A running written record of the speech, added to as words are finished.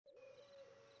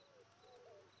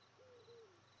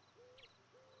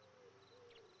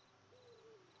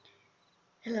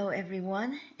Hello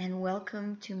everyone, and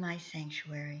welcome to my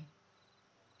sanctuary.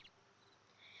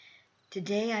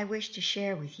 Today I wish to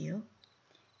share with you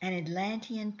an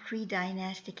Atlantean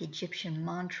pre-dynastic Egyptian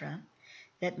mantra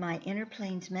that my inner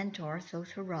planes mentor,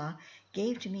 Thoth Ra,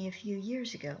 gave to me a few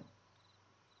years ago.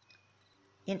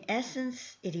 In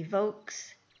essence, it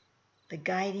evokes the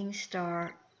guiding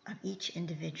star of each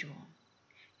individual,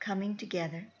 coming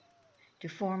together to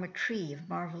form a tree of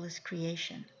marvelous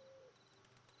creation.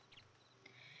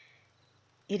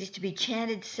 It is to be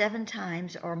chanted 7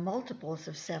 times or multiples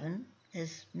of 7,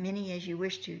 as many as you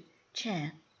wish to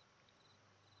chant.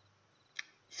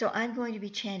 So I'm going to be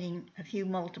chanting a few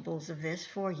multiples of this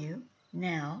for you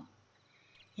now,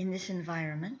 in this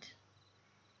environment,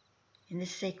 in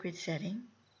this sacred setting.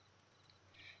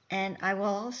 And I will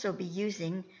also be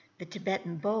using the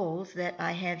Tibetan bowls that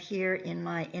I have here in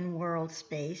my in-world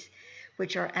space,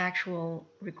 which are actual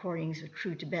recordings of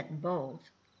true Tibetan bowls.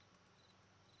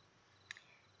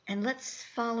 And let's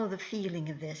follow the feeling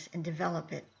of this and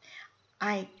develop it.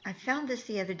 I found this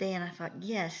the other day and I thought,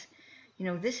 yes,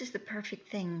 this is the perfect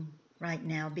thing right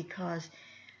now, because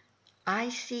I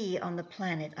see on the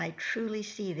planet, I truly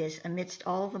see this amidst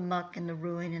all the muck and the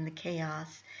ruin and the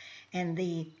chaos and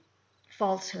the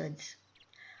falsehoods.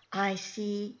 I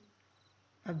see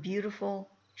a beautiful,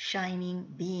 shining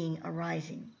being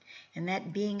arising, and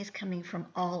that being is coming from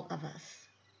all of us.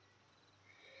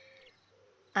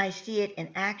 I see it in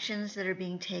actions that are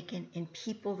being taken, in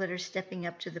people that are stepping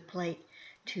up to the plate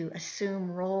to assume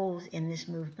roles in this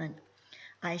movement.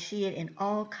 I see it in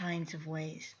all kinds of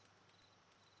ways.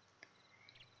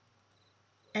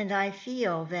 And I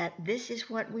feel that this is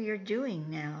what we are doing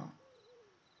now.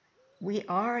 We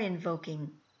are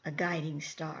invoking a guiding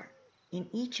star in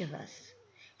each of us,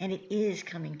 and it is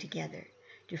coming together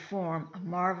to form a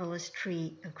marvelous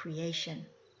tree of creation.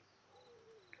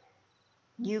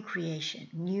 New creation,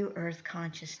 new earth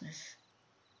consciousness.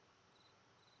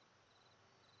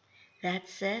 That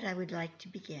said, I would like to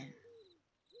begin.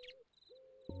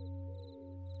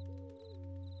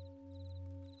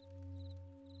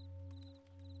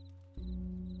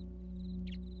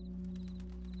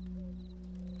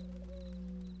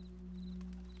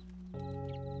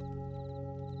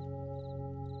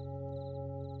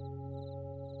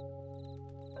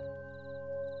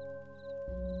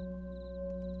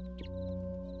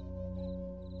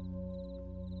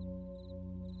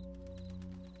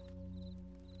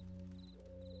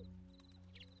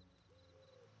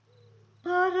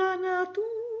 BARANATUTH,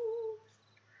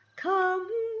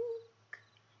 KAMUK,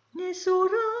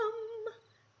 NESSORAM,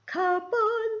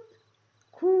 KABAL,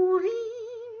 KUREHM.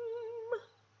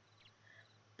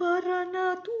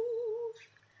 BARANATUTH,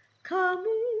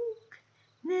 KAMUK,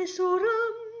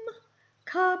 NESSORAM,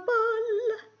 KABAL,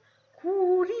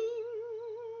 KUREHM.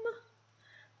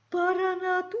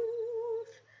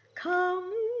 BARANATUTH,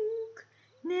 KAMUK,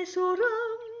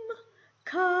 NESSORAM,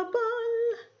 KABAL,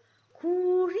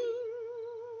 KUREHM.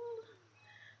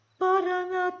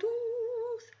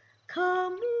 BARANATUTH,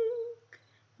 KAMUK,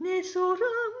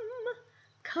 NESSORAM,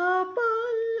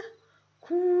 KABAL,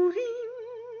 KUREHM.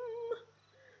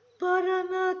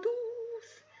 BARANATUTH,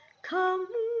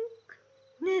 KAMUK,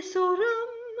 NESSORAM,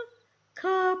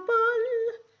 KABAL,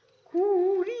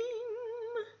 KUREHM.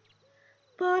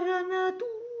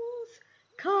 BARANATUTH,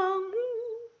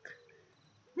 KAMUK,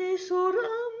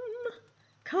 NESSORAM,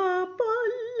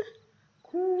 KABAL,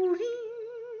 KUREHM.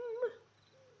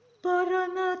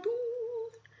 BARANATUTH,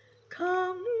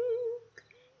 KAMUK,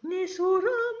 NESSORAM,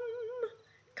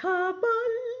 KABAL,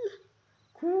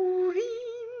 KUREHM.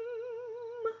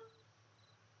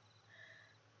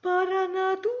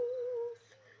 BARANATUTH,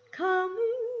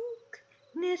 KAMUK,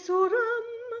 NESSORAM,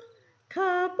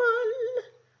 KABAL,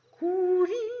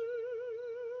 KUREHM.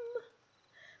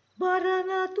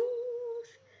 BARANATUTH,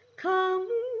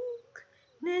 KAMUK,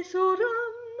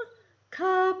 NESSORAM,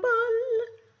 KABAL,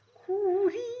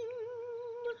 KUREHM.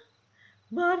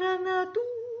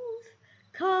 BARANATUTH,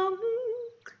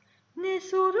 KAMUK,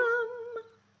 NESSORAM,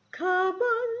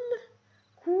 KABAL,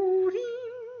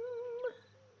 KUREHM.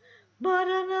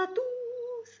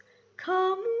 BARANATUTH,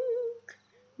 KAMUK,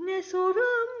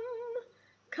 NESSORAM,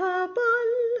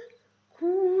 KABAL,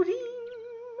 KUREHM.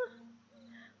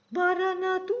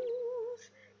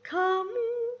 BARANATUTH,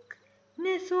 KAMUK,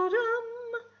 NESSORAM,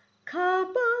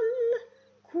 KABAL,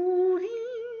 KUREHM.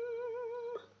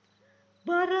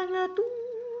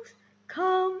 BARANATUTH,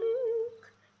 KAMUK,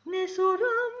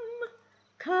 NESSORAM,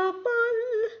 KABAL,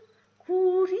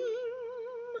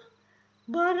 KUREHM.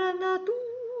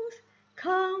 BARANATUTH,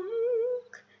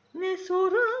 KAMUK,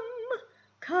 NESSORAM,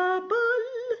 KABAL,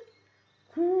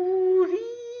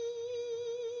 KUREHM.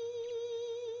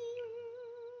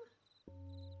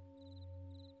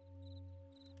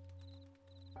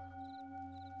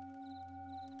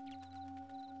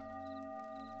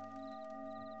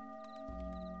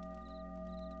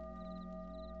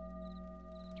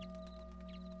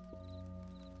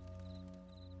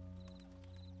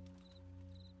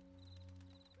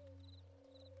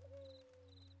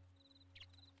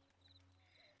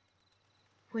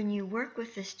 When you work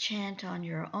with this chant on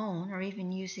your own, or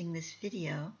even using this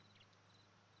video,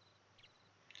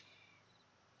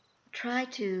 try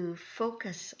to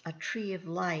focus a tree of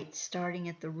light starting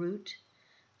at the root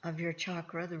of your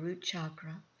chakra, the root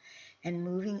chakra, and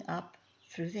moving up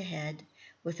through the head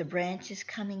with the branches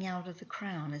coming out of the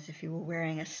crown as if you were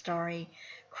wearing a starry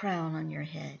crown on your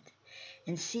head.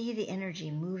 And see the energy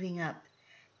moving up,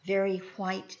 very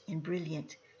white and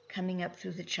brilliant, coming up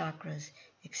through the chakras,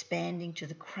 expanding to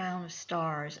the crown of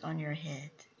stars on your head.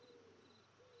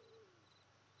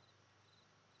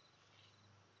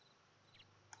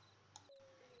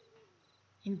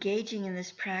 Engaging in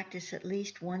this practice at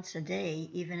least once a day,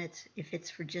 even if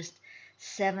it's for just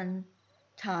 7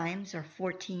 times or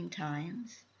 14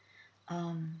 times,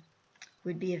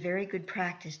 would be a very good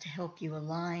practice to help you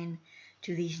align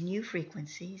to these new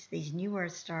frequencies, these new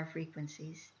Earth star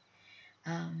frequencies,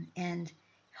 and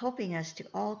helping us to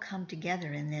all come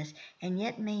together in this and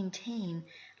yet maintain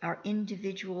our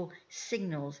individual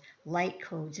signals, light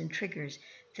codes, and triggers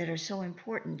that are so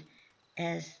important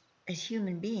as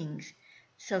human beings,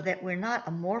 so that we're not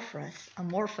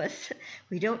amorphous.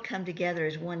 We don't come together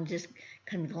as one just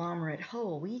conglomerate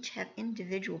whole. We each have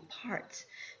individual parts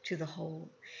to the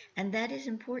whole. And that is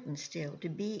important still, to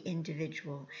be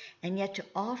individual, and yet to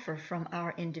offer from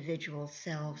our individual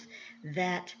selves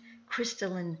that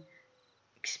crystalline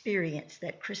experience,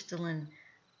 that crystalline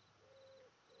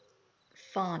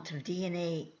font of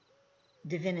DNA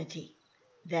divinity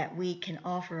that we can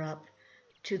offer up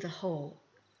to the whole,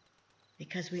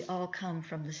 because we all come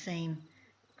from the same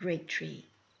great tree.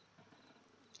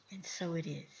 And so it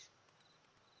is.